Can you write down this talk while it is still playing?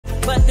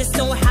This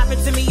don't happen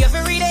to me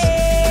every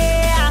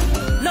day.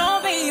 No,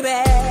 baby.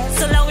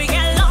 So now we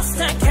get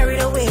lost and carried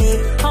away.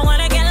 I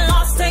wanna get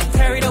lost and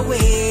carried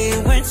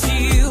away with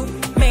you.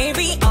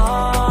 Maybe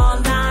all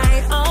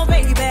night. Oh,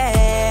 baby.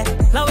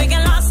 Now we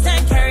get lost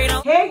and carried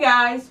away. Hey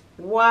guys,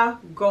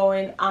 what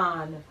going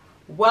on?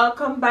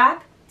 Welcome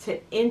back to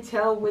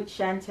Intel with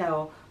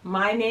Chantel.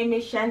 My name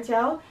is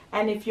Chantel,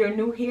 and if you're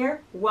new here,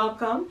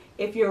 welcome.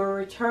 If you're a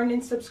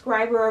returning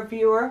subscriber or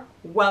viewer,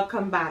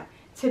 welcome back.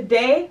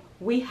 Today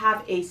we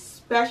have a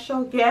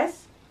special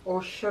guest,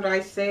 or should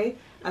I say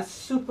a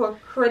super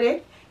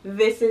critic.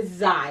 This is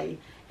Zai.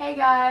 Hey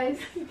guys.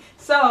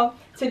 So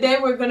today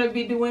we're going to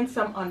be doing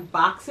some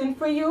unboxing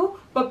for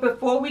you, but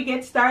before we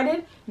get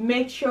started,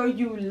 make sure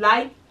you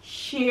like,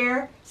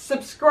 share,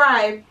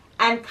 subscribe,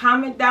 and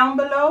comment down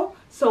below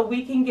so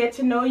we can get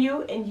to know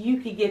you and you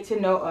can get to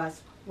know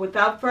us.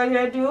 Without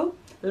further ado,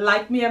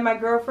 like me and my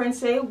girlfriend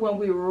say, when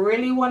we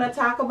really want to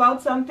talk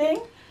about something,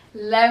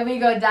 let me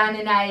go down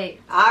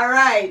tonight.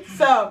 Alright,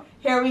 so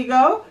here we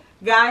go.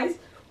 Guys,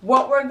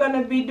 what we're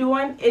going to be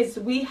doing is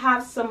we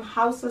have some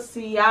House of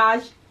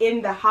Sillage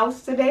in the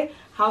house today.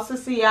 House of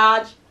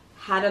Sillage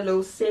had a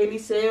little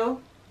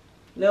sale.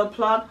 Little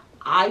plug.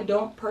 I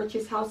don't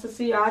purchase House of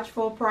Sillage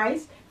full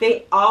price.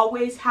 They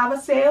always have a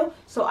sale,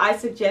 so I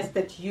suggest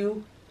that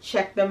you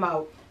check them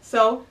out.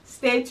 So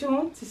stay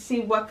tuned to see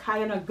what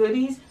kind of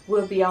goodies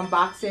we'll be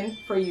unboxing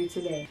for you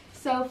today.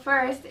 So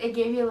first, it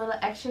gave you a little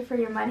extra for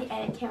your money,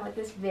 and it came with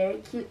this very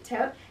cute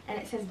tote, and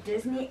it says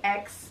Disney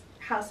X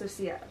House of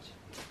Sillage.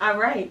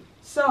 Alright,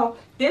 so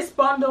this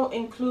bundle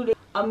included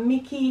a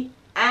Mickey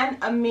and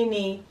a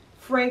Minnie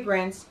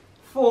fragrance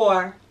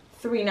for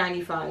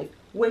 $3.95,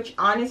 which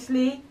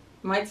honestly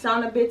might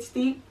sound a bit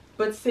steep,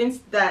 but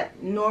since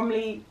that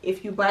normally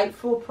if you buy it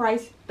full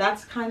price,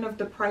 that's kind of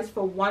the price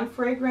for one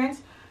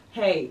fragrance.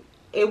 Hey,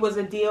 it was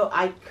a deal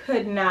I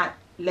could not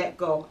let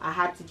go. I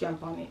had to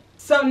jump on it.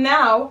 So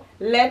now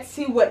let's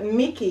see what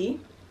Mickey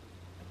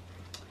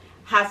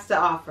has to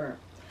offer.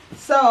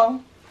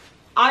 So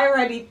I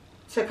already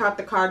took out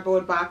the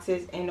cardboard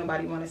boxes. Ain't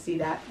nobody want to see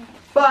that.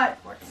 But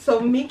so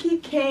Mickey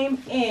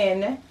came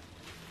in.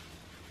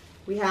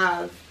 We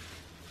have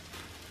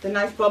the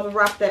nice bubble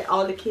wrap that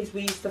all the kids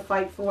we used to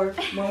fight for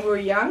when we were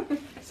young.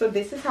 So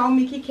this is how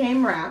Mickey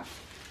came wrapped.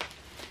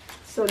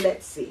 So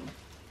let's see.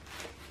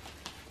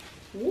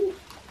 Ooh,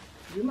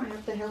 you might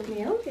have to help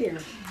me out here.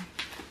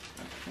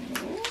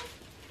 Okay.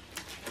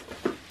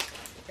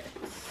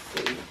 Let's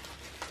see.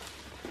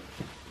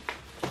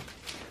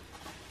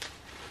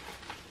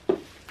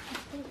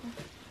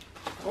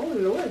 Oh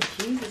Lord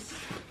Jesus.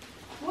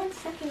 1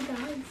 second,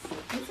 guys.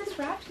 This is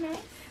wrapped nice.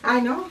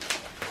 I know.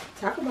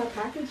 Talk about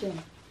packaging.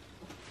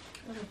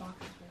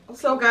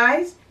 So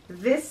guys,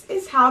 this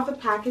is how the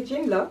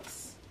packaging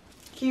looks.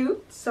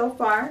 Cute so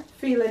far.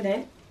 Feeling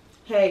it.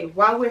 Hey,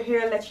 while we're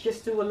here, let's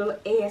just do a little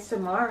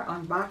ASMR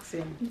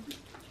unboxing.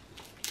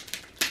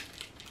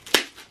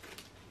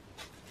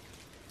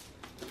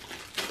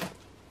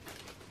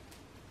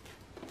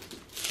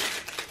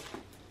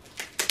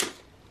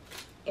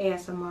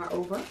 ASMR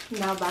over.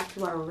 Now back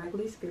to our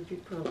regularly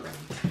scheduled program.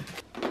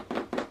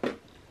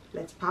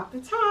 Let's pop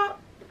the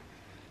top.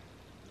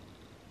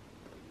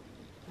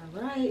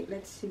 Alright,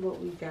 let's see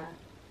what we got.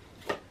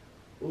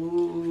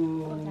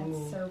 Ooh. Oh,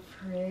 that's so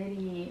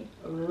pretty.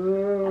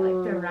 Ooh. I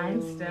like the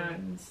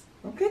rhinestones.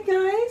 Okay,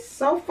 guys.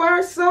 So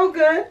far, so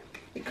good.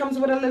 It comes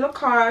with a little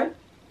card.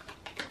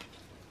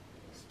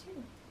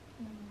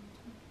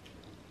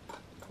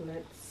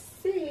 Let's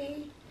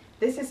see.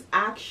 This is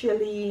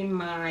actually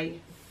my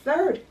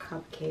third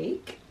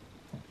cupcake.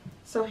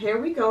 So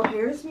here we go.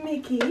 Here's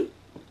Mickey.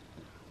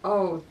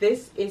 Oh,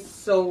 this is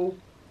so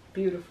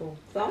beautiful.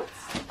 Thoughts?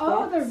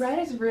 Oh, Thoughts? the red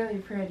is really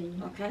pretty.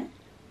 Okay,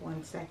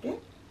 1 second.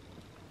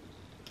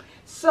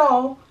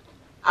 So,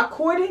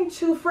 according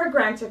to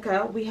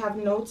Fragrantica, we have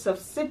notes of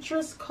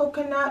citrus,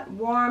 coconut,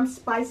 warm,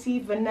 spicy,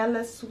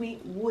 vanilla,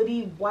 sweet,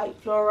 woody, white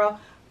floral,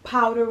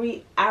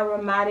 powdery,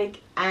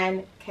 aromatic,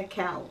 and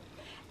cacao.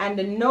 And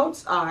the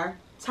notes are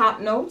top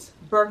notes: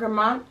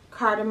 bergamot,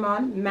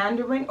 cardamom,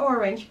 mandarin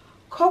orange,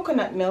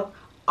 coconut milk,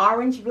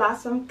 orange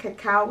blossom,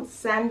 cacao,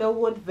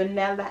 sandalwood,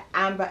 vanilla,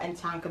 amber, and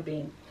tonka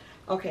bean.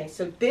 Okay,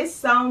 so this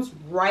sounds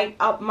right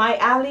up my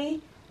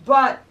alley,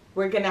 but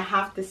we're going to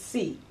have to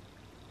see.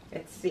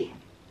 Let's see.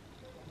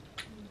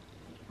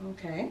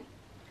 Okay.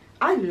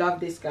 I love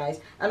this, guys.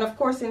 And of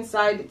course,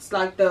 inside, it's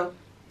like the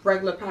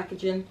regular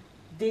packaging.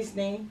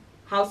 Disney,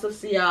 House of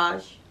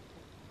Sillage.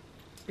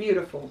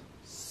 Beautiful.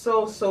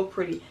 So, so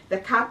pretty. The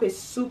cap is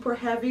super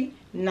heavy,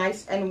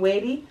 nice and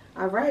weighty.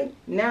 All right,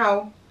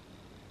 now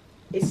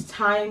it's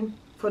time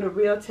for the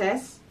real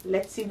test.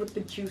 Let's see what the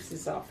juice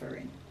is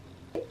offering.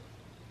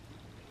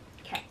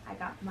 Okay, I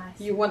got my...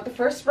 You want the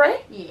first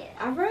spray? Yeah.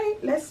 All right,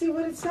 let's see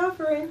what it's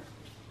offering.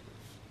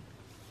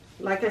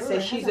 Like I said,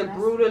 it she's has a a nice-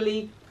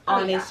 brutally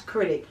honest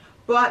critic.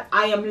 But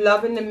I am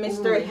loving the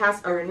mister. It has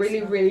a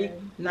really, really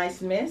nice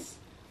mist.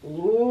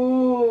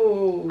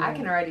 Ooh. I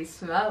can already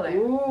smell it.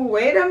 Ooh,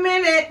 wait a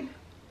minute.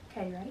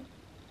 Okay, you ready?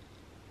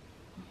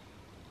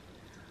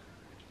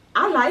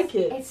 I like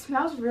it. It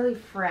smells really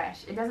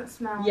fresh. It doesn't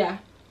smell... Yeah.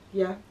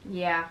 Yeah.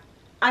 Yeah.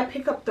 I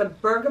pick up the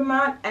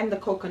bergamot and the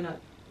coconut.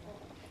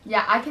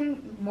 Yeah, I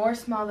can more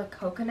smell the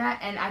coconut,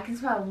 and I can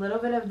smell a little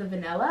bit of the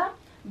vanilla,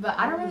 but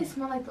I don't really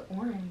smell like the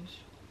orange.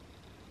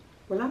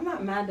 Well, I'm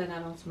not mad that I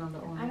don't smell the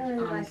orange. I don't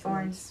really honestly. like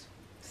orange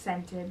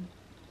scented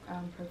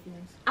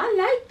perfumes. I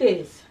like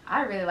this.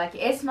 I really like it.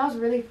 It smells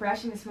really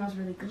fresh and it smells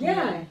really clean.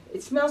 Yeah,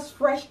 it smells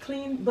fresh,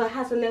 clean, but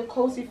has a little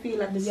cozy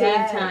feel at the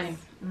same time.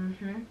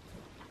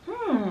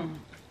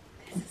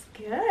 This is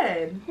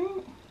good.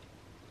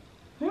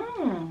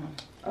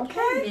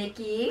 Okay.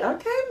 Mickey.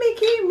 Okay,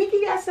 Mickey.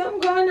 Mickey got something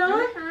going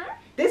on.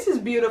 This is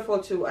beautiful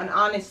too, and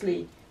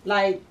honestly,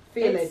 like,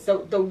 feel it.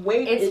 The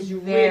weight is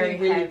really,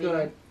 really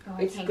good. Oh,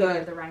 it's good.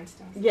 good. The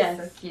rhinestones. Yes,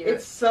 It's so cute.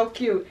 it's so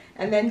cute.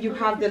 And then you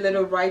have the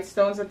little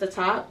rhinestones at the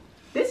top.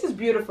 This is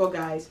beautiful,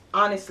 guys.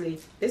 Honestly,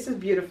 this is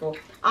beautiful.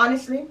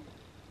 Honestly,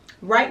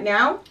 right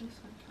now,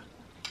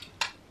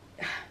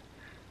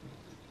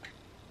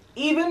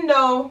 even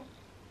though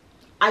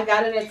I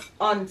got it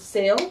on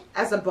sale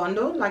as a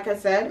bundle, like I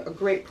said, a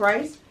great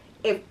price.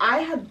 If I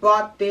had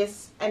bought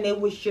this and it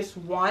was just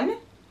one,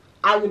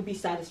 I would be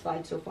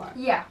satisfied so far.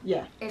 Yeah.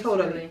 Yeah, It's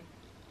totally. really...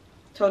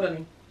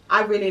 Totally.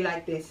 I really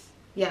like this.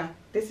 Yeah,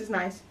 this is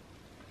nice.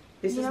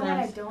 This is You know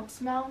nice. what I don't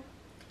smell?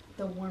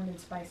 The warm and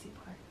spicy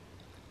part.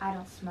 I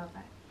don't smell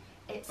that.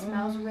 It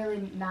smells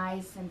really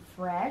nice and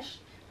fresh,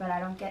 but I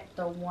don't get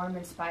the warm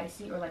and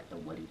spicy or like the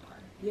woody part.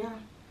 Yeah,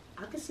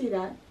 I can see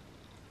that.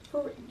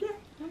 Yeah,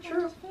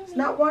 true. It's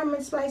not warm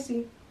and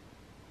spicy.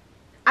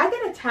 I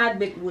get a tad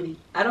bit woody.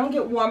 I don't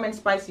get warm and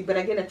spicy, but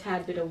I get a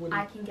tad bit of woody.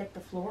 I can get the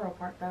floral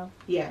part though.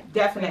 Yeah,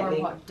 definitely.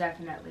 Floral part,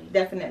 definitely.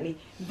 Definitely.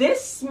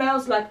 This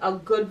smells like a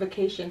good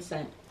vacation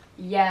scent.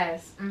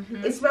 Yes.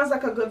 It smells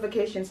like a good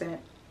vacation scent.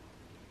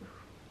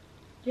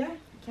 Yeah.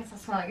 I can't stop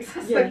smelling it. It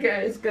smells Yeah, so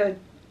good. it's good.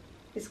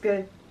 It's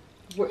good.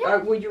 Yeah.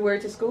 Would you wear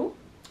it to school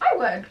I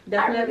would.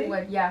 Definitely? I really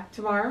would, yeah.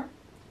 tomorrow?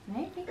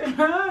 Maybe.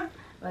 I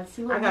Let's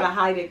see what gotta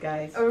hide it,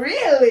 guys. Oh,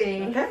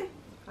 really? Okay.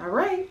 All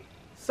right.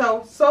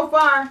 So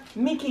far,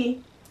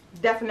 Mickey,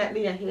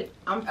 definitely a hit.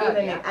 I'm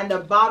feeling yeah. it. And the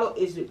bottle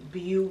is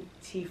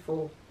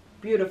beautiful.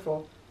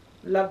 Beautiful.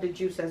 Love the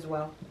juice as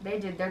well. They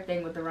did their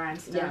thing with the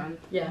rhinestone.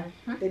 Yeah.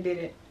 They did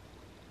it.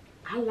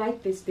 I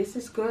like this. This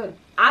is good.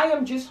 I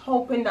am just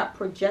hoping that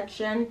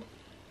projection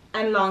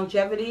and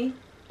longevity,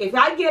 if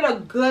I get a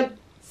good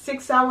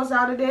 6 hours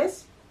out of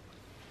this,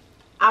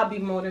 I'll be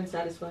more than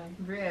satisfied.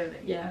 Really?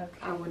 Yeah, Okay.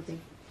 I would be.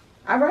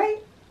 All right.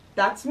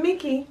 That's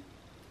Mickey.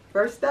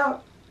 First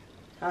up,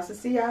 House of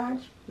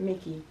Sillage,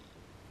 Mickey.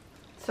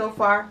 So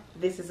far,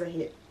 this is a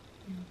hit.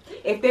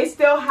 If they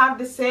still have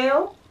the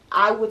sale,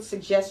 I would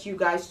suggest you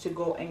guys to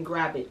go and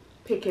grab it.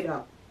 Pick it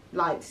up.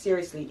 Like,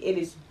 seriously, it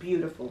is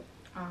beautiful.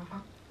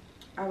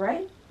 All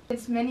right?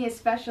 Since Minnie is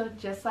special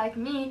just like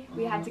me,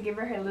 we had to give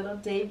her her little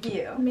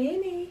debut.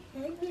 Minnie.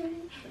 Hey,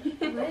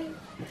 Minnie.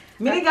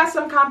 Minnie got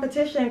some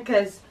competition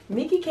because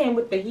Mickey came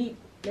with the heat.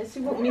 Let's see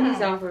what Minnie's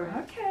offering.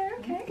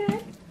 Okay.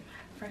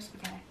 First, we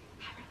gotta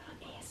have a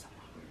little ASMR.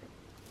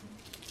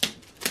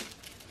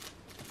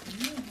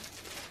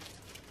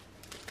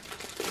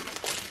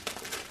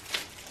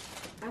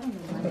 I don't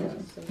know why this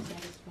is so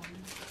satisfying.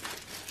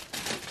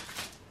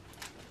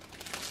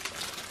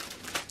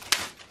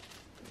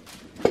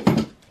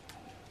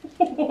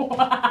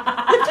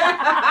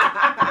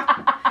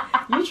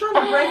 You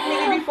trying to break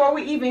Minnie before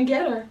we even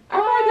get her. All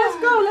right,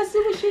 let's go. Let's see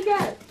what she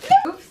got.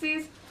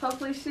 Oopsies.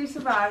 Hopefully she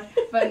survived.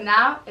 But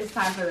now it's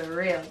time for the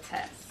real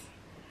test.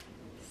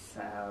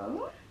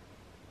 So,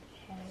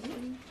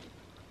 okay.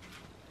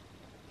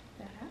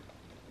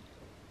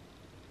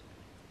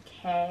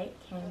 Okay,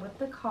 came with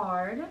the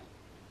card.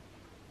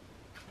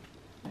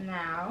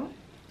 Now,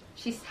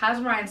 she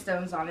has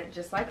rhinestones on it,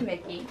 just like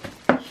Mickey.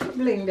 She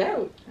blinged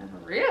out.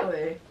 Oh,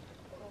 really?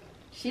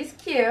 She's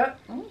cute.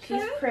 Okay.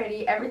 She's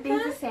pretty.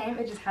 Everything's Okay. the same.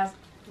 It just has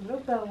a little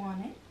bow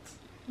on it.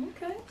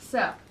 Okay.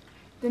 So,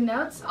 the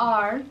notes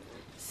are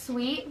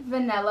sweet,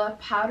 vanilla,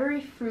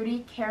 powdery,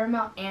 fruity,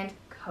 caramel, and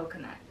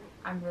coconut.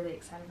 I'm really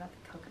excited about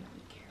the coconut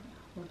and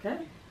caramel.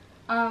 Okay.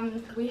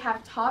 We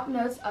have top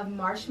notes of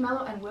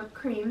marshmallow and whipped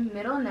cream,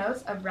 middle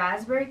notes of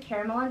raspberry,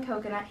 caramel, and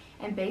coconut,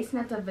 and base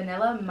notes of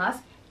vanilla,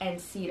 musk, and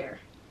cedar.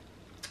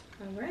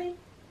 All right.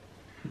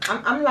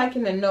 I'm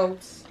liking the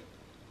notes.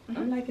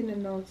 I'm liking the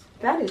notes.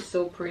 That is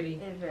so pretty.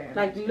 It very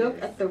Like, much look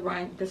is. at the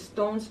rind. The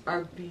stones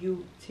are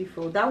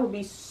beautiful. That would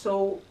be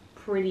so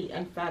pretty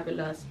and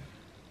fabulous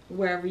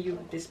wherever you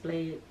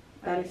display it.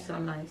 That is so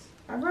nice.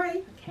 All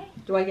right. Okay,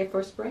 Do I get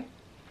first spray?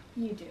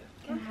 you do.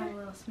 Can I have Okay. a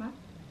little smell?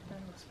 A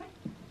little spray?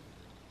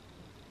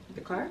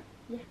 The card?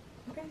 Yeah.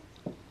 Okay.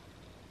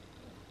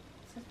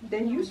 Says Mickey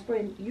Then on you it.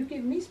 spray. You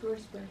give me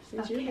first spray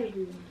since you're Okay.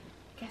 reviewing.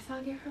 Guess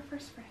I'll give her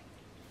first spray.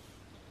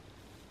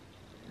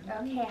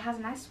 Okay, it has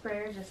a nice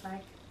sprayer just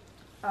like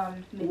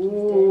Mickey's did.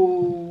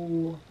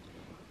 Ooh.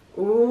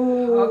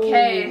 Ooh.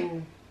 Okay.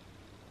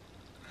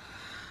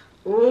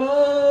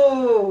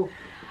 Ooh.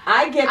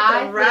 I get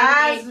the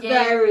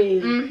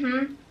raspberry.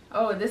 Mm-hmm.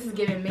 Oh, this is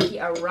giving Mickey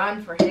a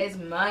run for his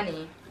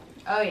money.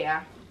 Oh,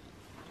 yeah.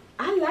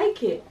 I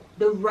like it.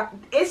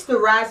 it's the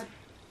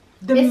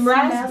raspberry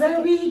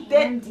like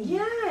that,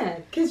 yeah,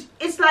 because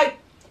it's like,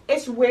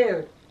 it's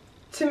weird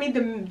to me.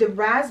 The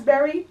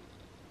raspberry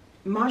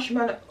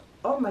marshmallow,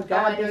 oh my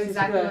god, I know this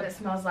exactly is what good. it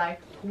smells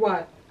like.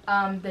 What?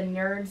 The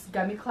Nerds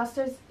gummy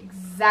clusters,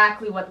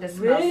 exactly what this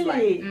Really?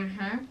 smells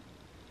like.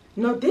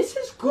 No, this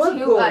is good.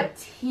 To a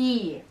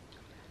T.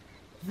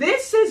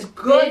 This is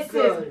good. This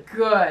is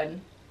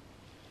good.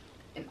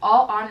 In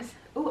all honesty,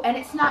 ooh, and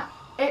it's not.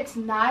 It's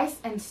nice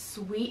and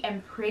sweet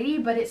and pretty,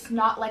 but it's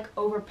not like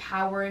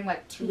overpowering,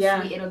 like too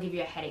sweet. It'll give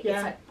you a headache. Yeah.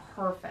 It's like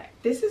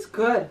perfect. This is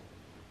good.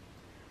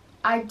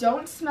 I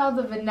don't smell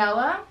the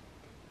vanilla.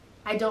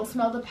 I don't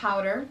smell the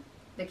powder,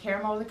 the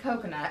caramel, or the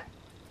coconut.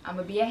 I'm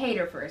gonna be a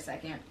hater for a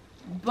second,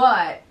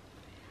 but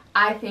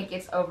I think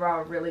it's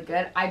overall really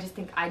good. I just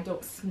think I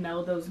don't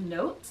smell those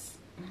notes,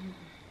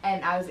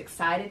 and I was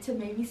excited to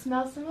maybe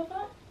smell some of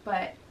them,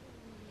 but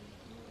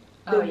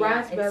the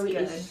raspberry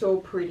is so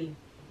pretty.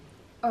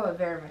 Oh, it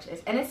very much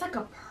is. And it's like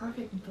a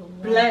perfect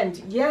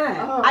blend.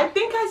 Yeah. Oh. I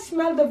think I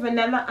smell the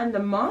vanilla and the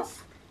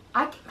musk.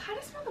 I can kind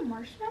of smell the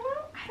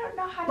marshmallow. I don't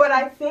know how to... But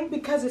I think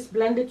because it's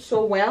blended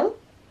so well,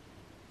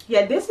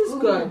 yeah, this is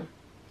good.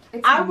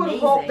 It's I amazing. would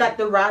hope that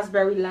the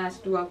raspberry lasts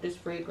throughout this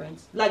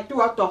fragrance. Like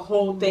throughout the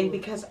whole thing,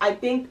 because I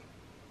think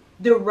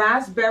the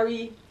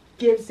raspberry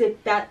gives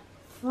it that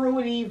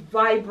fruity,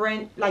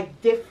 vibrant, like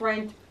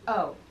different...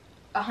 Oh,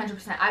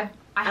 100%. I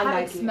haven't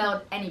like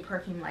smelled any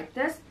perfume like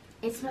this.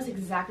 It smells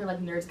exactly like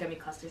Nerds gummy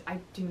clusters. I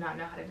do not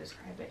know how to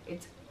describe it.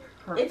 It's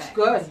perfect. It's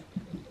good.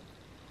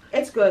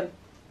 It's good.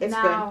 It's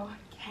now,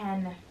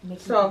 can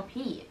Mickey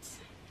compete?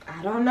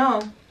 I don't know.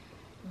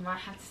 You might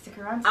have to stick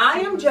around. I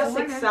am just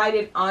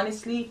excited,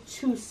 honestly,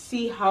 to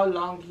see how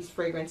long these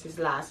fragrances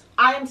last.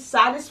 I am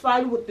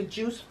satisfied with the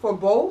juice for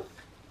both,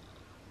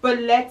 but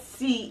let's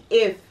see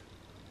if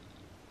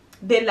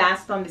they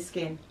last on the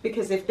skin.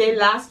 Because if they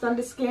last on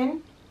the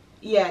skin,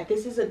 yeah,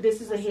 this is a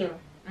hit.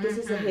 This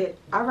is a hit.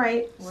 All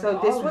right. So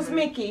this was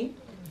Mickey.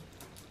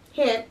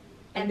 Hit.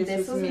 And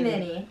this was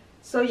Minnie.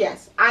 So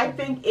yes, I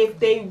think if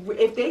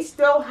they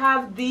still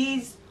have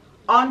these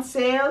on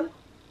sale,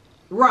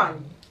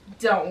 run.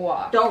 Don't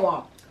walk. Don't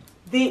walk.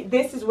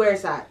 This is where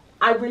it's at.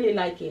 I really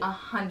like it.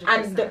 100%.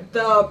 And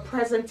the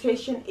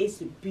presentation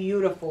is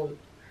beautiful.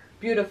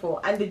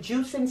 Beautiful. And the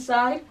juice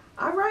inside,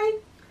 all right.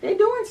 They're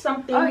doing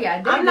something. Oh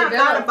yeah. I'm not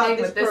mad about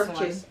this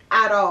purchase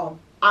at all.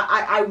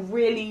 I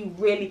really,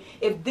 really,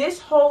 if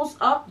this holds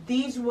up,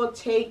 these will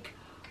take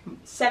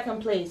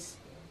second place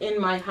in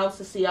my House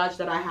of Sillage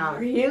that I have.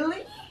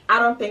 Really? I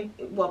don't think,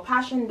 well,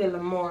 Passion de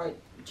l'Amour,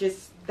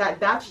 just,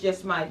 that's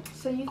just my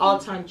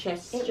all-time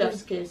chef's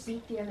kiss.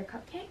 Beat the other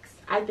cupcakes?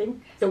 I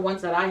think the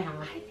ones that I have.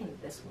 I think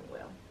this one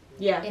will.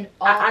 Yeah. In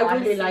all I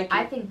really like it.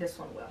 I think this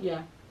one will.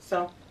 Yeah.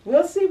 So,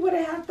 we'll see what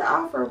they have to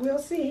offer. We'll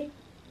see.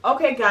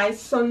 Okay, guys.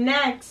 So,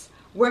 next,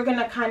 we're going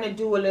to kind of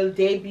do a little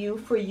debut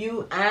for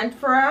you and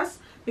for us.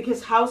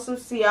 Because House of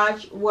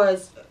Sillage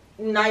was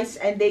nice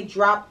and they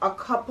dropped a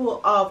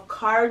couple of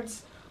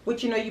cards,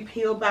 which, you know, you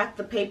peel back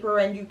the paper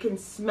and you can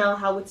smell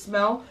how it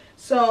smells.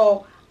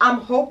 So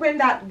I'm hoping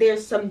that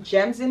there's some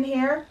gems in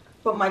here,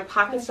 but my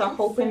pockets are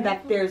hoping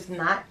that there's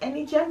not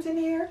any gems in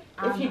here,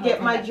 if you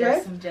get my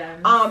drift.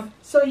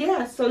 So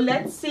yeah, so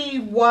let's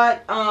see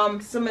what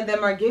some of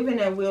them are giving,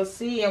 and we'll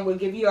see, and we'll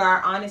give you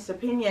our honest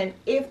opinion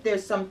if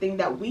there's something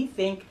that we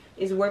think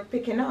is worth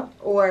picking up,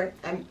 or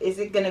is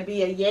it going to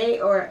be a yay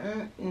or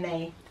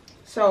nay.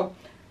 So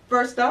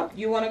first up,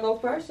 you want to go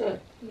first? Or?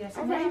 Yes,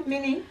 all right,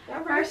 Minnie. All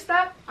right. First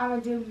up, I'm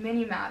going to do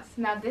Minnie Mouse.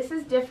 Now this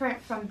is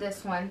different from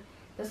this one.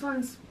 This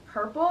one's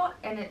purple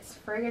and it's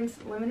fragrance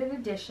limited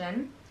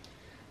edition.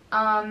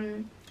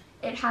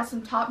 It has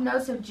some top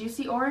notes of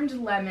juicy orange,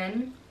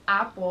 lemon,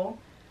 apple,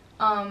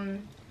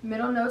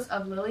 middle notes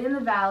of lily in the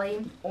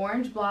valley,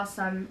 orange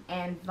blossom,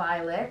 and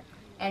violet,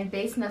 and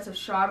base notes of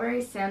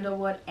strawberry,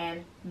 sandalwood,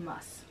 and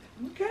musk.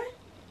 Okay.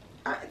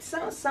 It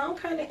sound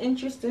kind of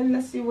interesting.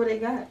 Let's see what they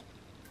got.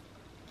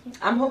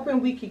 I'm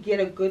hoping we could get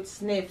a good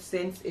sniff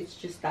since it's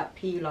just that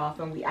peel off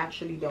and we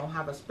actually don't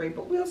have a spray,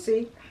 but we'll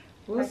see.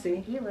 We'll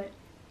see. Feel it.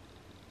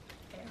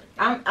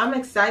 I'm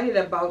excited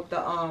about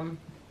the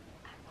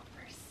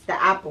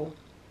apple.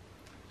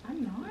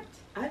 I'm not.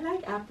 I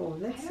like apple.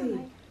 Let's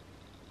see.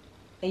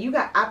 And you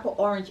got apple,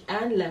 orange,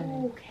 and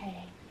lemon.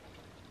 Okay.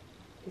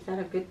 Is that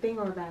a good thing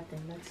or a bad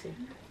thing? Let's see.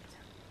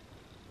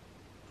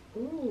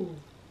 Ooh.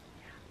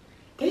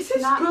 This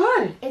is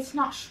good. It's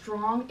not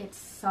strong. It's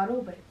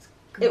subtle, but it's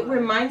good. It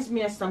reminds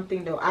me of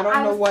something, though. I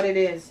don't know what it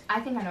is. I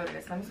think I know what it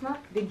is. Let me smell.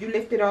 Did you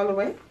lift it all the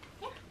way?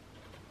 Yeah.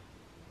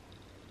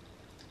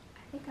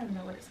 I think I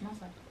know what it smells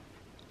like.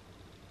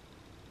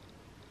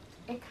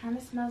 It kind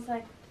of smells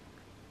like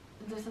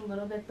just a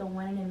little bit the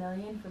 1 in a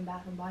Million from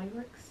Bath and Body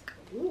Works.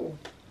 Ooh.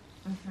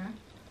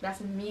 That's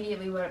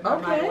immediately what my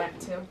mind went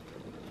to.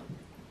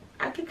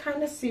 I can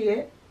kind of see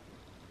it.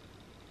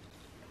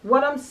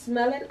 What I'm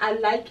smelling, I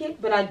like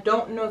it, but I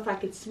don't know if I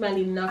could smell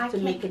enough to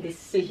make a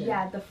decision.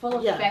 Yeah, the full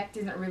effect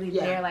isn't really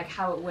there like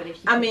how it would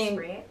if you could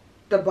spray it.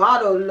 the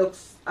bottle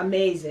looks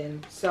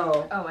amazing.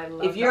 So Oh, I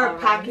love if you're a the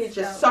package,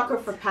 a orange sucker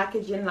for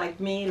packaging like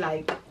me,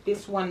 like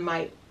this one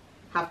might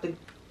have to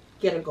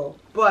get a go.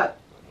 But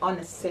on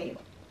a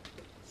sale.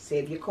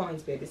 Save your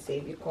coins, baby.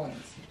 Save your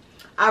coins.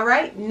 All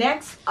right.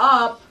 Next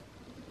up,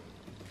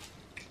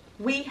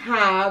 we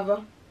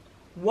have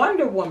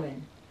Wonder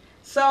Woman.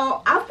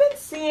 So I've been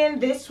seeing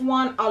this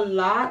one a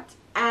lot,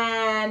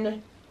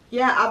 and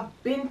yeah,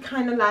 I've been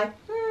kind of like,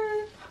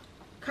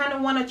 kind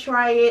of want to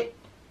try it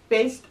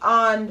based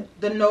on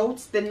the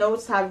notes. The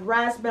notes have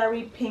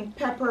raspberry, pink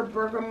pepper,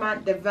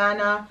 bergamot,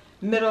 Davana,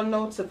 middle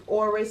notes of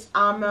orris,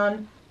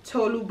 almond,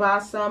 tolu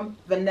balsam,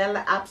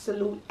 vanilla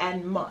absolute,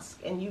 and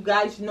musk. And you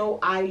guys know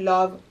I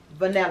love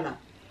vanilla.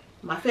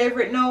 My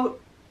favorite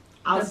note,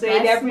 I'll say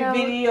it every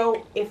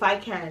video if I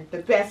can, the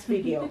best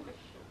video.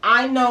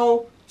 I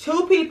know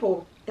 2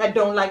 people that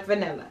don't like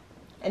vanilla,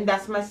 and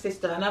that's my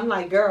sister. And I'm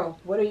like, girl,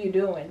 what are you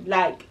doing?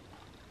 Like,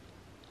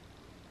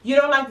 you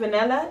don't like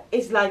vanilla?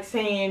 It's like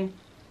saying,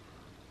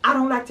 I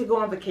don't like to go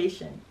on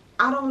vacation.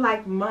 I don't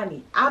like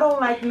money. I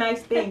don't like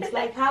nice things.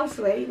 Like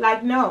houseway.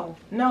 Like, no,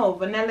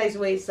 vanilla is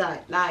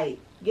wayside. Like,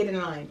 get in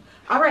line.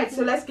 All right,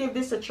 so let's give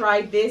this a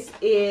try. This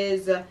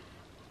is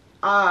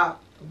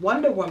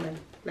Wonder Woman.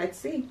 Let's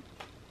see.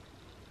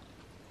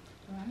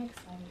 Oh, I'm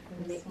excited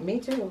for this one. Me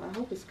too. I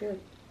hope it's good.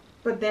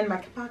 But then my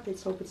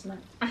pockets hope it's not.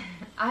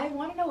 I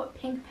want to know what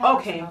pink pepper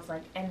Okay. smells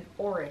like and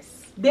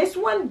orris. This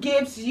one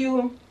gives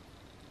you,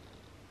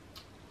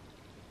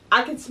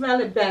 I can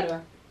smell it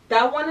better.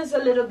 That one is a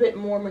little bit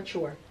more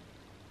mature.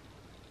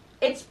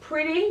 It's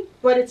pretty,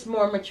 but it's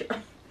more mature.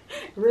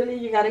 Really?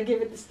 You gotta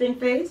give it the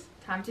stink face?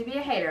 Time to be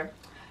a hater.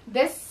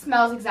 This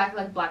smells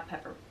exactly like black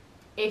pepper.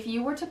 If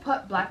you were to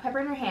put black pepper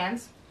in your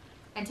hands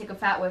and take a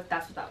fat whiff,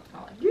 that's what that would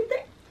smell like. You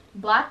think?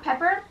 Black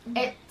pepper,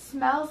 it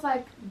smells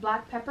like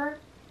black pepper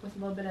with a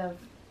little bit of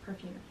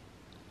perfume.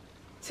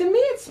 To me,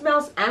 it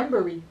smells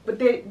ambery, but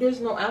there's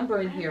no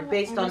amber in I don't here know what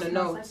based on amber the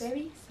smells notes. like,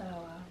 baby,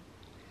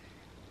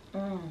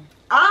 so,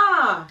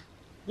 Ah!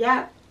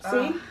 Yeah, see?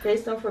 Ugh.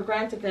 Based on for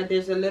granted that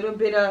there's a little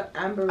bit of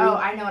ambery. Oh,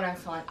 I know what I'm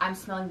smelling. I'm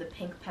smelling the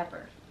pink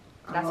pepper.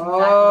 That's exactly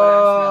what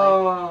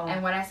I'm smelling.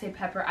 And when I say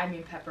pepper, I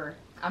mean pepper.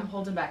 I'm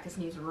holding back a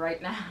sneeze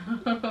right now.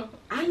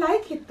 I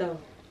like it though.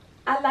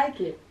 I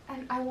like it.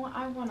 And I want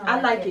to. I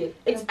like it.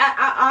 It's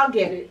I'll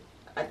get it.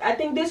 I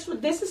think this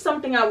is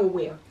something I will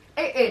wear.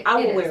 I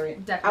will wear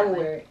it. Definitely. I will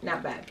wear it.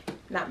 Not bad.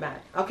 Not bad.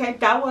 Okay,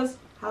 that was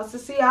House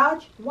of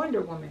Sillage,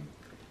 Wonder Woman.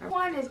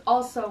 One is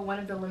also one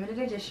of the limited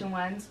edition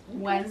ones.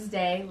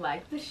 Wednesday,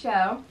 like the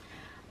show.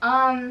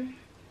 Now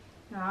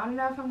I don't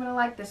know if I'm gonna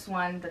like this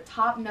one. The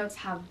top notes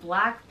have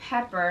black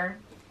pepper,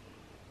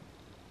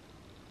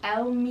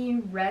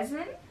 elmi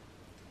resin,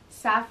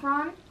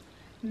 saffron,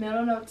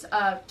 middle notes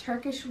of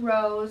Turkish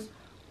rose,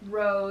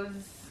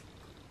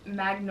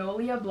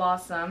 magnolia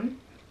blossom,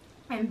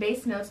 and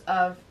base notes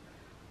of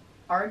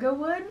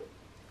argowood.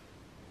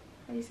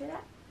 How do you say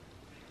that?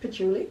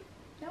 Patchouli.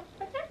 No,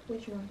 right there.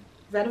 Which one?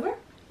 Vetiver?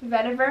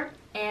 Vetiver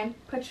and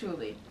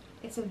patchouli.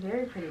 It's a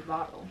very pretty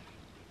bottle.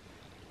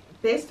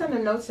 Based on the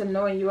notes and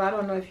knowing you, I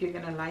don't know if you're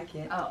gonna like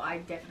it. Oh, I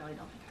definitely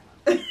don't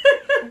think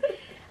I will.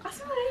 I'll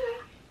smell it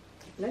anyway.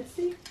 Let's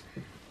see.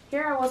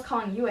 Here I was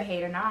calling you a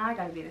hater. Now I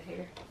gotta be the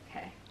hater.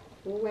 Okay.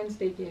 What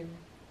Wednesday giving?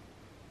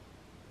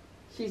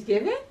 She's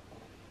giving?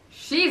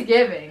 She's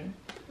giving.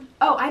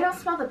 Oh, I don't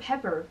smell the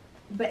pepper,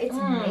 but it's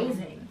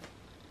amazing.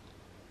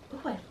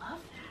 Oh, I love that.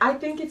 I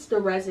think it's the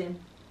resin,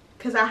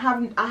 cause I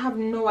have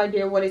no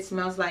idea what it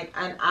smells like,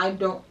 and I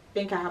don't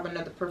think I have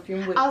another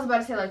perfume with. I was about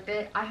to say like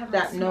that. I haven't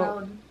that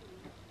smelled. note.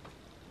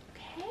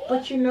 Okay.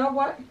 But you know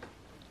what?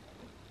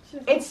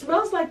 It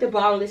smells like the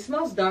bottle. It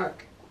smells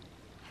dark.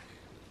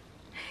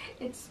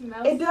 It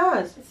smells. It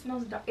does. It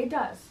smells dark. It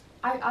does.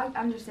 I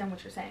understand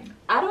what you're saying.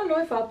 I don't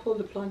know if I'll pull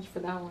the plunge for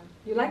that one.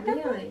 You like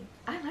that one? Really?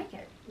 I like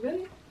it.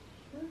 Really?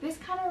 This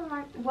kind of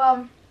reminds.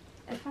 Well,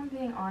 if I'm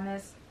being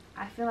honest,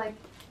 I feel like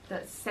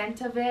the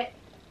scent of it.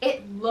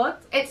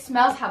 It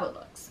smells how it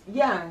looks.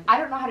 Yeah. I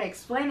don't know how to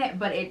explain it,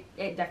 but it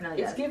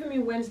definitely It's does. giving me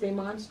Wednesday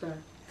Monster.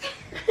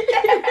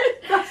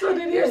 That's what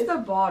it Here's is. the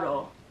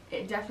bottle.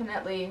 It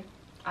definitely,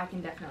 I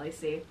can definitely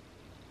see.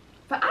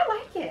 But I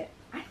like it.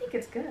 I think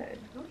it's good.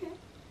 Okay.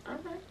 All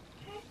right.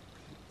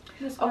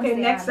 Okay,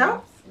 Next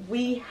up,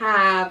 we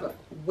have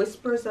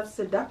Whispers of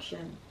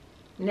Seduction.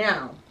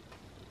 Now,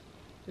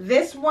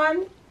 this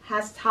one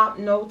has top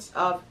notes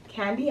of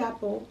candy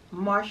apple,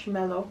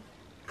 marshmallow,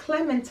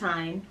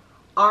 clementine,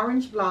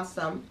 orange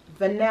blossom,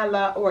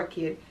 vanilla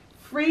orchid,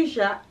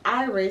 freesia,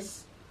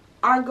 iris,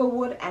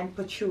 argowood, and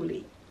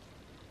patchouli.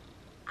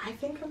 I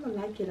think I'm gonna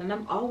like it, and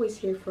I'm always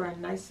here for a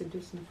nice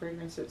seducing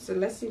fragrance. So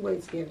let's see what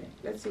it's giving.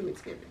 Let's see what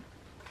it's giving.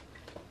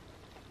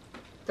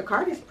 The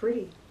card is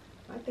pretty.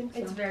 I think so.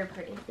 It's very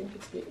pretty. I think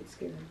it's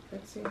giving.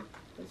 Let's see.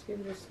 Let's give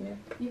it a sniff.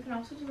 You can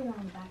also do it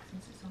on the back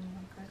since it's only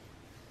one card.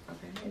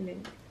 Okay, and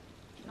then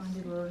On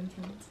the rolling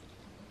tints.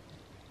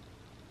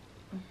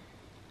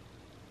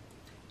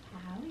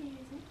 How is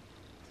it?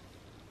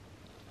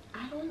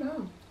 I don't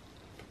know.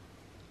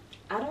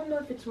 I don't know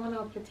if it's one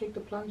I'll take the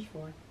plunge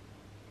for.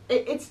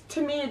 It's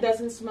to me, it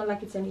doesn't smell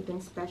like it's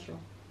anything special.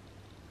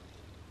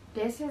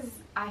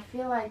 I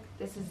feel like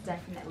this is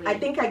definitely. I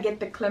think I get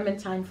the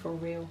clementine for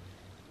real.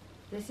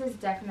 This is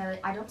definitely.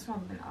 I don't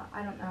smell vanilla.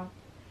 I don't know.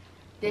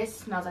 This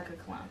smells like a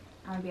cologne.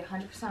 I'm gonna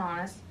be 100%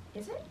 honest.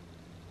 Is it?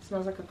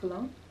 Smells like a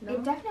cologne? No?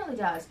 It definitely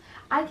does.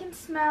 I can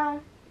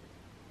smell.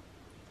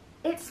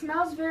 It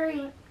smells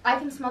very. I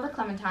can smell the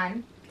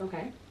clementine.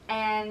 Okay.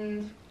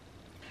 And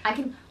I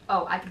can.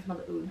 Oh, I can smell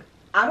the oud.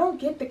 I don't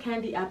get the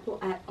candy apple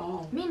at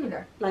all. Me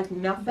neither. Like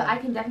nothing. But I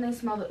can definitely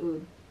smell the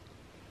oud.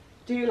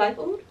 Do you like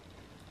oud?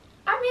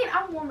 I mean,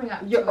 I'm warming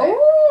up to it.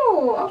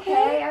 Oh,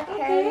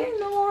 Okay.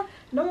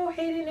 No more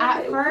hating it.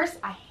 At first,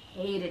 I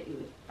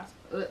hated oud.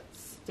 It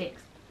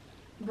stinks.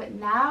 But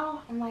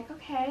now, I'm like,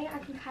 okay, I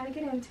can kind of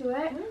get into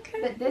it. Okay.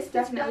 But this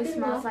That's definitely good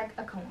smells enough. like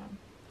a cologne.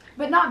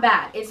 But not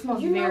bad. It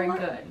smells You know very what?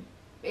 good.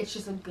 It's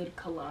just a good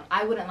cologne.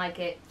 I wouldn't like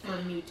it for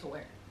me to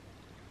wear.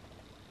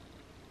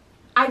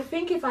 I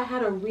think if I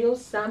had a real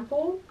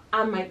sample,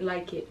 I might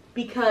like it.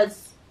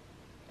 Because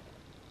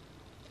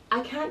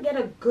I can't get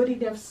a good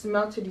enough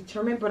smell to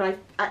determine, but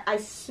I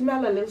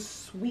smell a little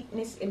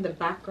sweetness in the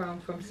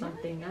background from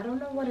something. I don't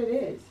know what it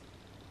is.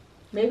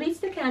 Maybe it's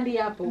the candy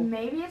apple.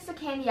 Maybe it's the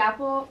candy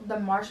apple, the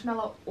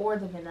marshmallow, or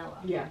the vanilla.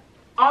 Yeah.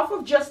 Off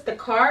of just the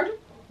card,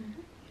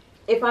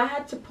 if I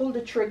had to pull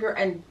the trigger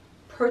and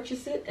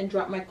purchase it and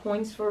drop my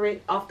coins for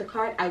it off the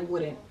card, I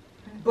wouldn't.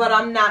 But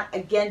I'm not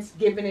against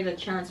giving it a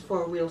chance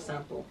for a real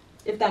sample,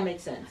 if that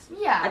makes sense.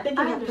 Yeah, I think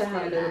it have to understand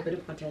have a little that. bit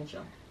of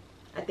potential.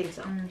 I think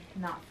so.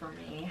 Not for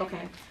me.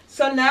 Okay.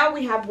 So now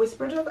we have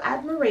Whispers of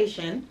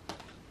Admiration.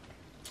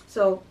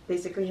 So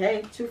basically,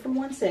 hey, 2 for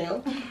 1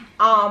 sale.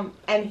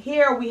 And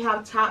here we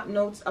have top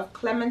notes of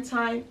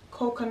clementine,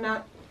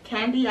 coconut,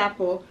 candy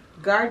apple,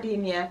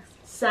 gardenia,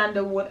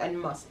 sandalwood, and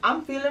musk.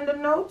 I'm feeling the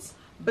notes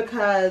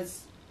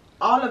because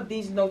all of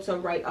these notes are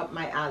right up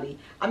my alley.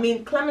 I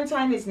mean,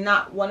 clementine is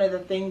not one of the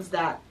things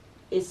that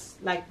is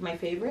like my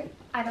favorite.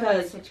 I don't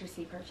like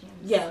citrusy perfumes.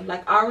 Yeah,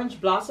 like Orange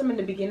Blossom in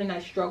the beginning I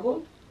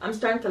struggled. I'm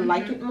starting to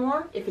like it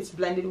more if it's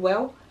blended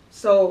well.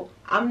 So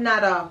I'm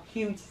not a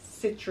huge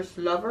citrus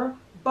lover,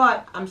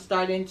 but I'm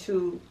starting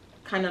to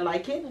kind of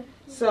like it.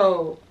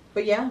 So,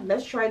 but yeah,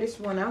 let's try this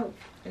one out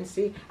and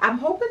see. I'm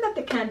hoping that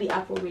the candy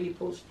apple really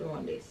pulls through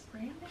on this.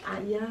 Really?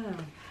 Yeah,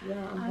 I'm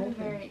I'm hoping.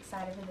 very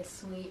excited for the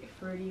sweet,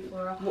 fruity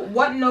floral.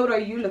 What note are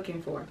you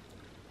looking for?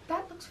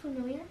 That looks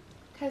familiar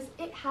because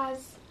it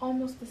has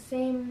almost the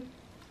same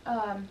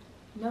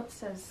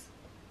notes as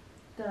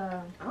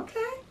the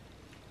Okay.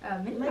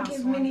 Minnie Might Mouse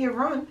give one. Minnie a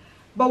run.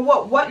 But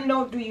what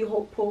note do you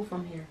hope pull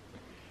from here?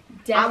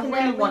 Definitely,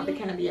 I really want the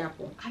candy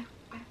apple. I'm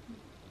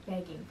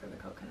begging for the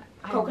coconut.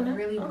 Coconut? I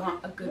really Okay.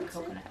 want a good Let's see.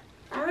 coconut.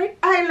 All right,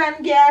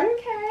 Island girl.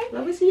 Okay.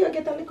 Let me see you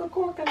get a little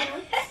coconut.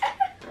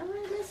 All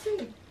right, let's see.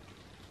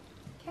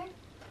 Okay.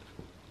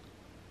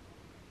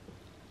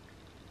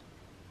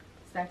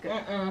 Is that good?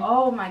 Mm-mm.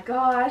 Oh my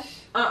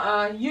gosh.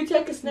 You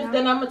take a sniff, No.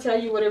 then I'm gonna tell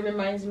you what it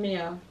reminds me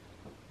of.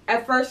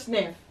 At first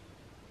sniff.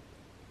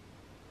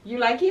 You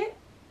like it?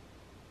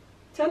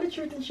 Tell the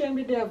truth and shame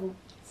the devil.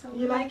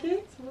 You like it?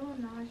 It's a little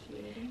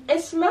nauseating.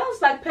 It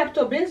smells like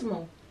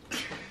Pepto-Bismol.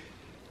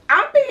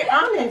 I'm being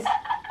honest.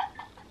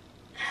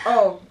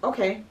 Oh,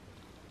 okay.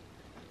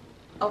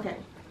 Okay.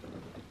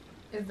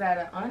 Is that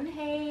an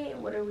unhate?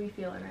 What are we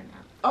feeling right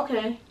now?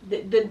 Okay.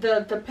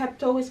 The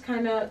Pepto is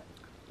kind of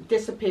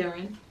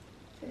disappearing.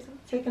 Say something.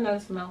 Take another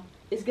smell.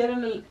 It's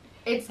getting a...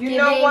 It's You giving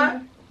know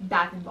what?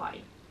 Bath and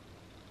Body.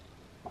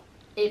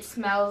 It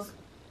smells.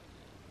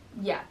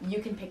 Yeah,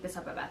 you can pick this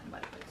up at Bath and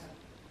Body Works.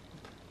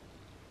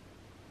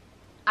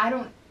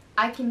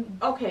 I can.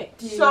 Okay,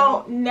 do-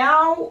 so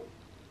now,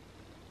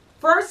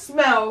 first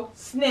smell,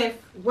 sniff,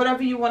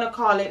 whatever you want to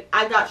call it,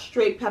 I got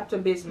straight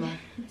Pepto-Bismol.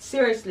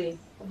 Seriously.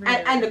 Really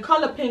And the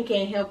color pink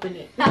ain't helping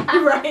it.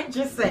 Right?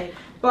 Just saying.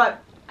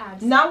 But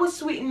adds- now it's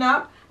sweetened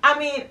up. I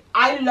mean,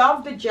 I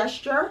love the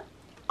gesture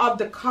of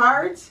the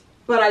cards,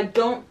 but I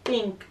don't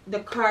think the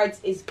cards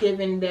is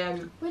giving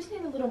them we just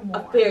need a little more.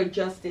 a fair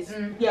justice.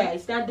 Mhm. Yeah,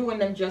 it's not doing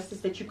them justice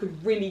that you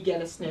could really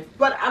get a sniff.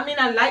 But I mean,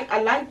 I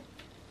like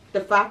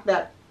the fact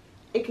that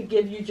it could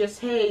give you just,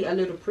 hey, a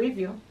little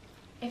preview.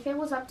 If it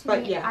was up to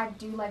But me, yeah. I'd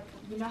do like,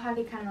 you know how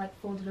they kind of like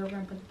fold it over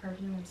and put the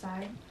perfume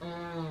inside?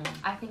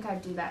 I think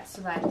I'd do that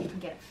so that you can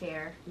get it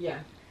fair. Yeah.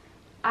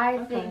 I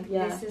Okay, think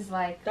yeah. this is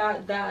like,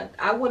 That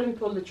I wouldn't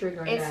pull the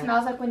trigger on it that.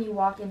 smells like when you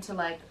walk into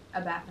like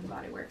a Bath and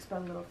Body Works, but a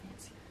little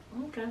fancier.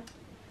 Okay.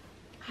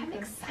 I'm Okay.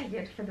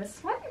 excited for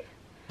this one.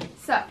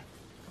 So,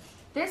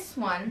 this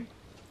one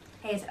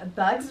is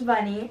Bugs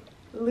Bunny,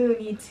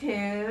 Looney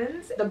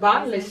Tunes. The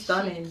bottle is Isn't she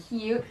stunning.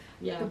 Cute.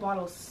 Yeah. The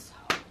bottle's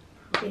so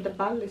pretty. The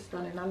bottle is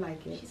stunning. I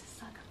like it. She's a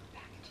sucker for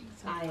packaging,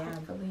 so I am.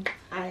 thoughtfully.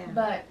 I am.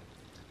 But,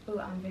 ooh,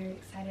 I'm very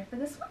excited for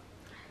this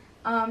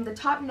one. The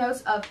top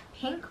notes of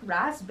pink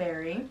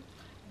raspberry,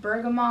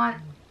 bergamot,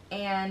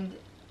 and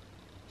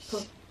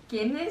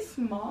Guinness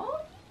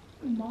malt?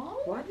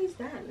 Malt? What is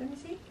that? Let me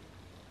see.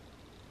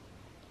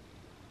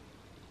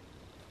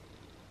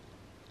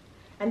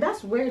 And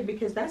that's weird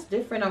because that's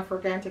different on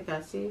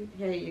Fragrantica. See,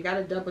 hey, you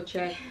gotta double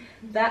check.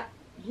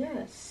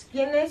 Yeah,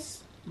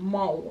 skinless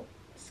mold.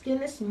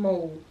 Skinless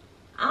mold.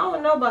 I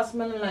don't know about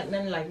smelling like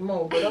nothing like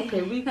mold, but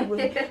okay,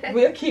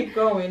 we'll keep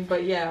going.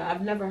 But yeah,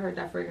 I've never heard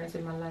that fragrance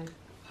in my life.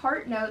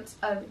 Heart notes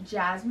of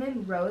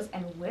jasmine, rose,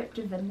 and whipped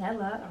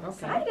vanilla. I'm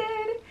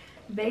excited.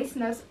 Base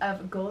notes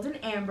of golden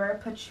amber,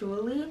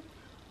 patchouli,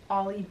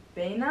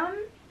 olibanum,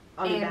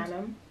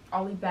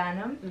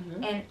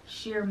 and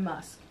sheer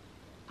musk.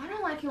 I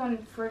don't like it when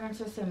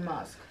fragrances say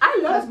musk. I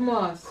love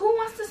musk. Who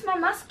wants to smell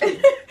musky?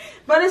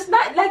 But it's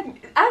not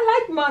like,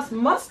 I like musk.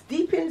 Musk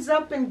deepens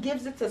up and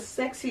gives it a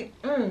sexy,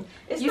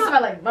 It's You not,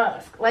 smell like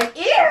musk. Like,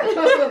 ew!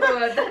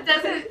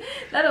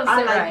 That don't sit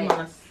I like right.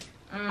 musk.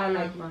 I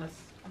like musk.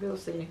 We'll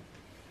see.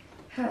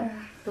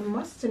 The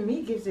musk to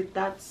me gives it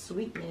that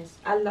sweetness.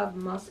 I love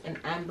musk and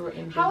amber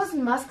and How is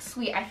musk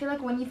sweet? I feel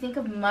like when you think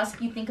of musk,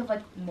 you think of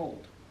like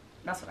mold.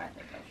 That's what I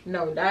think of.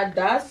 No,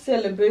 that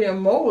celebrating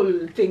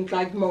mold think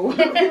like mold.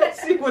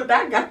 Let's see what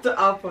that got to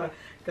offer.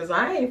 Because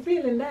I ain't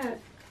feeling that.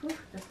 Whew,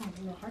 that sounds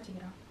a little hard to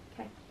get off.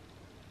 Okay.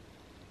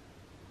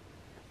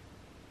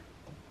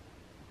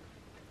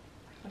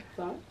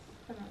 Thoughts?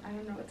 I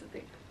don't know what to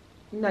think.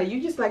 No,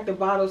 you just like the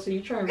bottle, so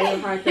you're trying real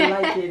hard to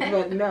like it.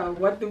 But no,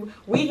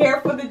 we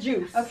here for the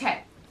juice.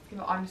 Okay. Give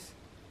it honest.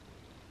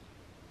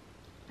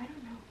 I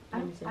don't know.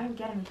 Let me see. I don't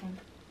get anything.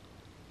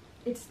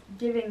 It's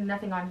giving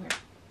nothing on here.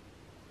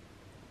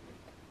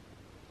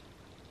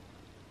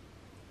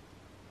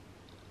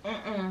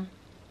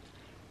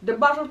 The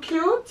bottle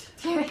cute,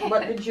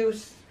 but the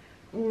juice,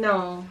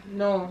 no.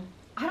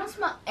 I don't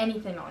smell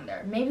anything on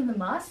there. Maybe the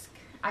musk.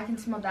 I can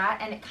smell that,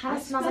 and it kind I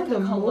of smells smell like a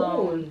the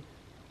cologne. mold.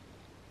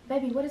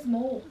 Baby, what is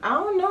mold? I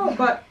don't know,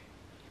 but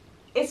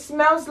it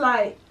smells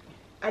like,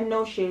 I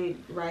know shade,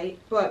 right?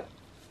 But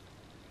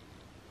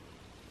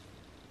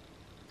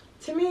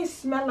to me, it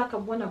smells like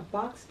when a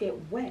box get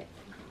wet.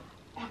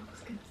 I was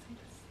gonna say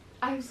this.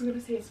 I was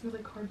gonna say it smells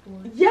like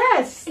cardboard.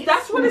 Yes,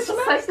 that's what it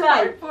smells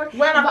like. Cardboard.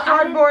 When a But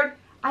cardboard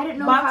I didn't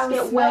know box if I was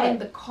get smelling wet.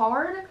 the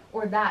card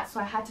or that, so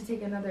I had to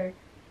take another.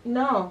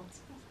 No,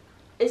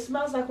 it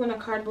smells like when a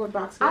cardboard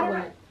box I get don't-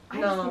 wet.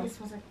 I just No, think it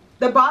smells like.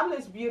 the bottle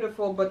is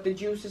beautiful, but the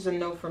juice is a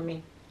no for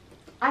me.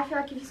 I feel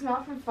like if you smell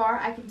it from far,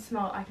 I can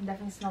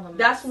definitely smell the musk.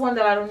 That's one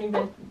that I don't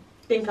even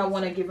think I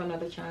want to give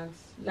another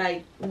chance.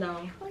 Like,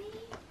 no. Really?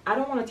 I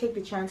don't want to take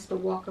the chance to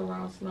walk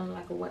around smelling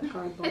like a wet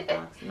cardboard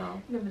box.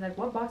 No. They'll be like,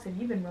 what box have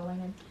you been rolling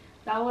in?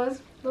 That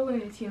was the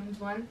Looney Tunes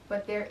one,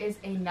 but there is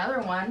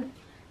another one,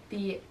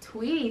 the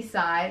Tweety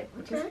side,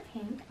 which is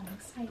pink. I'm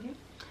excited.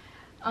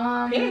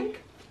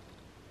 Pink?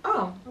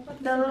 Oh.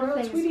 The little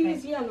thing is Tweety pink.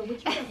 is yellow. What you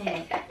talking about?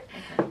 Okay.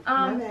 Um,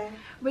 My bad.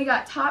 We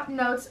got top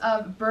notes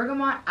of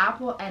bergamot,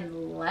 apple,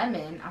 and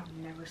lemon. I've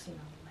never seen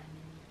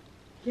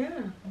a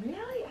lemon. Yeah.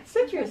 Really?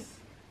 Citrus.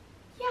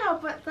 Yeah,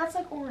 but that's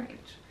like orange.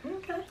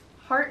 Okay.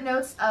 Heart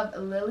notes of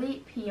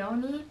lily,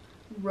 peony,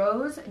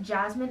 rose,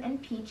 jasmine,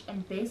 and peach,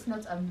 and base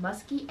notes of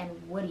musky and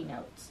woody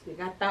notes. You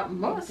got that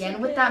musk.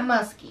 Again with that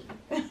musky.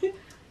 I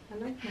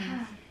like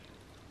that.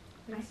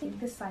 I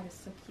think this side is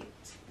so cute.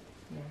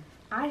 Yeah.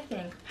 I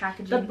think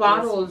packaging The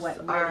bottles is what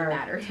really are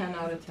matters. 10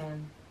 out of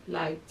 10.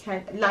 Like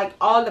 10, like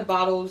all the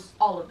bottles.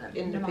 All of them.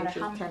 In no the matter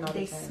pictures, how 10 out of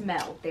they 10.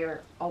 smell,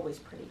 they're always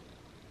pretty.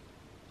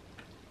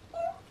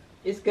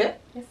 It's good.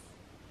 Yes.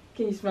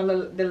 Can you smell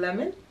the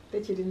lemon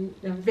that you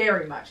didn't?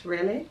 Very much.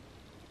 Really?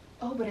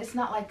 Oh, but it's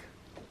not like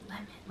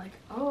lemon. Like,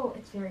 oh,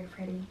 it's very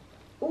pretty.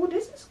 Oh,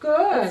 this is It's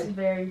good.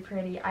 very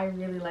pretty. I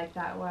really like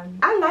that one.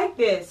 I like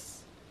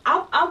this.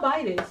 I'll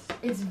buy this.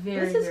 It's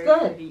very, This is very good.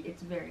 pretty.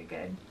 It's very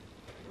good.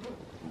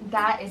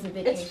 That is a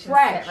vacation It's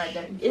fresh. set right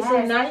there. It's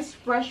a nice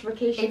fresh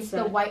vacation It's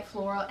set. the white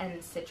floral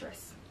and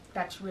citrus.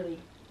 That's really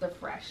the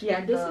fresh.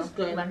 Yeah, this The is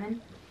good.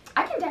 Lemon.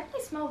 I can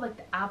definitely smell like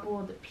the apple,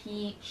 the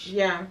peach.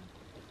 Yeah.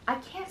 I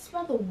can't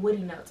smell the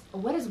woody notes.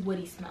 What does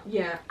woody smell?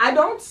 Yeah. I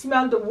don't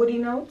smell the woody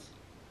notes.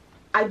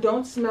 I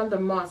don't smell the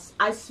musk.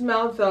 I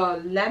smell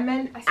the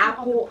lemon, I smell all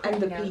apple, the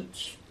and the pretty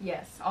peach.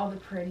 Yes, all the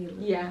pretty.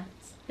 Yeah.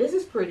 This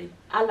is pretty.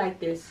 I like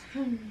this.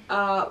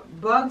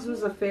 Bugs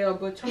was a fail,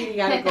 but Tweety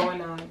got it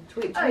going on.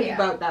 Tweety yeah.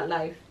 about that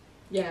life.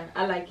 Yeah,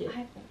 I like it. I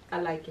think. I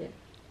like it.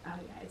 Oh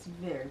yeah, it's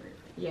very, very pretty.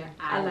 Yeah,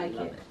 I like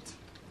love it.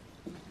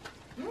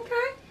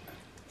 Okay.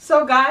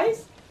 So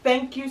guys,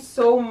 thank you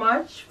so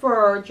much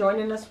for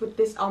joining us with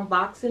this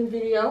unboxing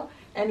video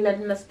and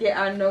letting us get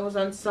our nose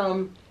on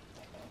some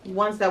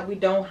ones that we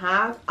don't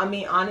have. I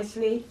mean,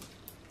 honestly,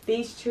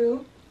 these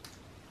two,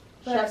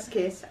 But- Chef's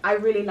Kiss, I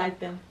really like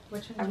them.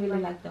 Which one I do you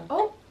really like them.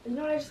 Oh, you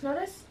know what I just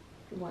noticed?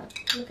 What?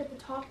 Look at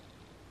the top.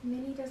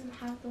 Minnie doesn't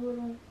have the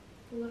little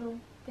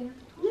thing at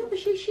the top. Yeah, but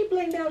she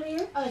blinged out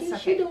here. Oh, it's she,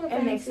 okay. she doing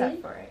It makes fancy.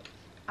 up for it.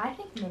 I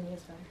think Minnie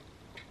is better.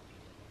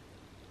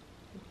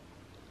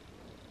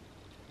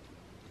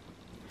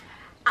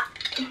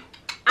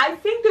 I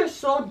think they're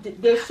so I was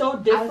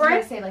gonna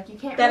different say, like, you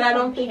can't that really I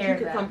don't think you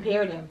could them.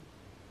 compare them.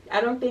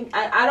 I don't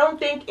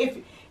think if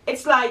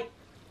it's like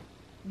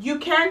you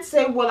can't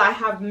say, well, I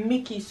have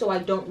Mickey, so I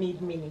don't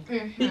need Minnie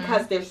Mhm.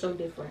 because they're so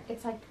different.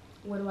 It's like,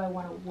 what do I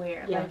want to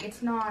wear? Yeah. Like,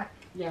 it's not.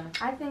 Yeah.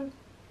 I think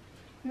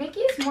Mickey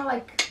is more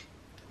like,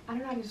 I don't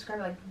know how to describe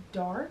it, like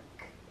dark.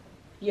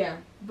 Yeah.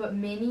 But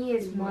Minnie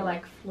is more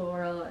like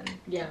floral, and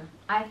yeah.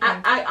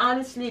 I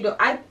honestly though,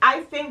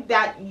 I think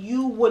that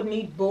you would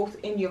need both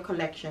in your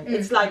collection.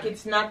 It's like,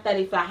 it's not that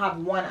if I have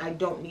one I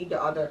don't need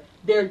the other.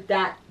 They're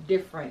that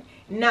different.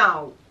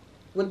 Now,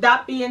 with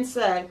that being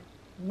said,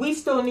 we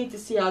still need to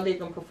see how they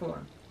can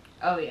perform.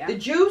 Oh yeah. The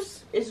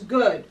juice is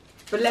good,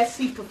 but let's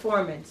see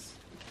performance,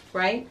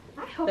 right?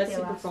 I hope Let's they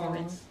see last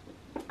performance.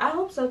 I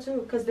hope so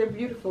too, because they're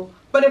beautiful.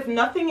 But if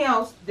nothing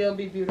else, they'll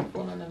be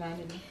beautiful on the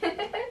vanity.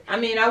 I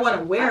mean, I want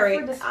to wear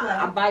it.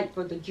 I buy it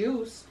for the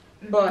juice.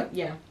 But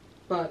yeah,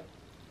 but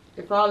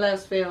if all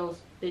else fails,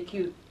 they're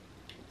cute.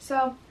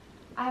 So,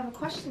 I have a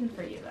question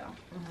for you though.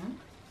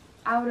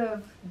 Out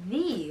of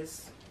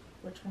these,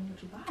 which one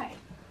would you buy?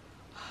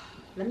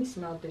 Let me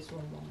smell this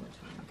one more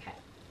time. Okay.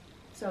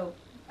 So,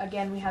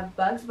 again, we have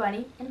Bugs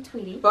Bunny and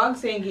Tweety.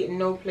 Bugs ain't getting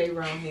no play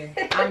around here.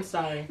 I'm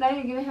sorry. Not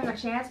even giving him a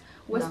chance.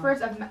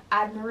 Whispers of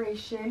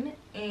Admiration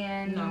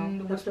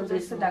and Whispers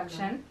of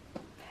Seduction.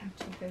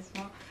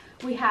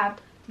 We have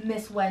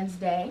Miss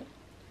Wednesday.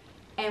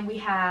 And we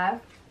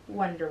have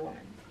Wonder Woman.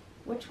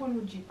 Which one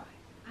would you buy?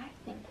 I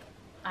think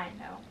I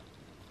know.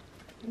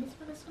 Let me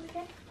smell this one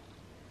again.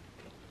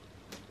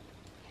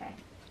 Okay.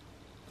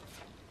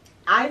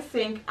 I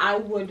think I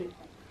would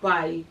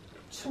buy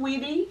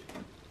Tweety,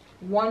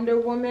 Wonder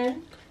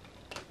Woman,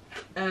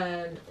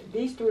 and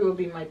these three will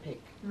be my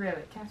pick.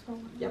 Really? Can I smell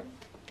one? Yep.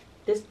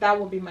 That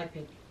would be my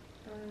pick.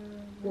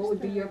 What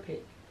would be your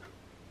pick?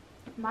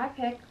 My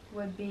pick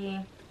would be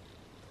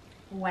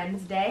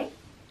Wednesday,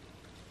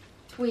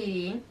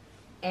 Tweety,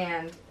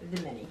 and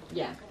the Minnie.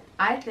 Yeah.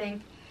 I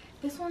think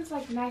this one's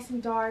like nice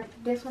and dark.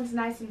 This one's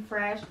nice and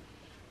fresh.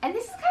 And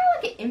this is kind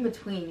of like an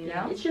in-between, you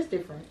know? It's just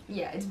different.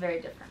 Yeah, it's very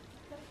different.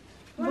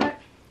 But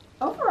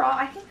overall,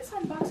 I think this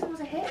unboxing was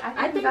a hit.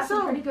 I think we got so.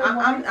 some pretty good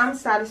ones. I'm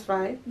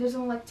satisfied. There's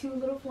only like 2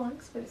 little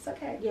flunks, but it's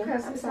okay. Yeah,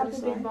 because I'm it's not the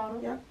satisfied. big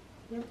bottle.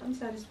 Yep, I'm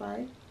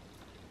satisfied.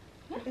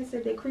 Like I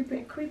said, they're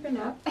creeping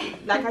up.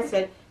 Like I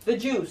said, the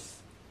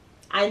juice.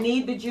 I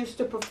need the juice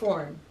to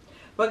perform.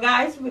 But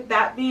guys, with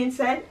that being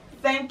said,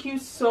 thank you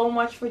so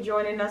much for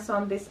joining us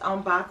on this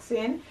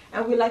unboxing.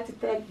 And we'd like to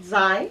thank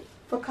Zai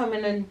for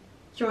coming and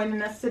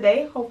joining us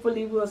today.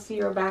 Hopefully we'll see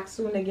her back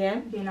soon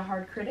again. Being a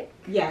hard critic.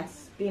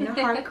 Yes, being a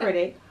hard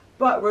critic.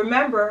 But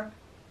remember,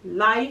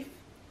 life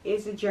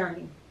is a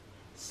journey.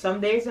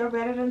 Some days are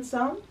better than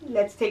some.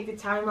 Let's take the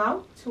time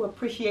out to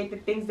appreciate the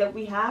things that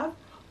we have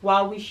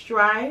while we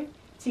strive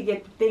to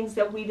get the things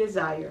that we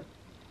desire.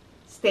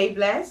 Stay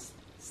blessed,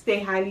 stay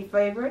highly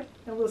favored,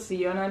 and we'll see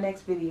you on our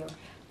next video.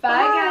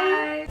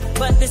 Bye guys.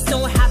 But this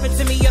don't happen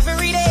to me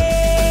every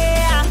day.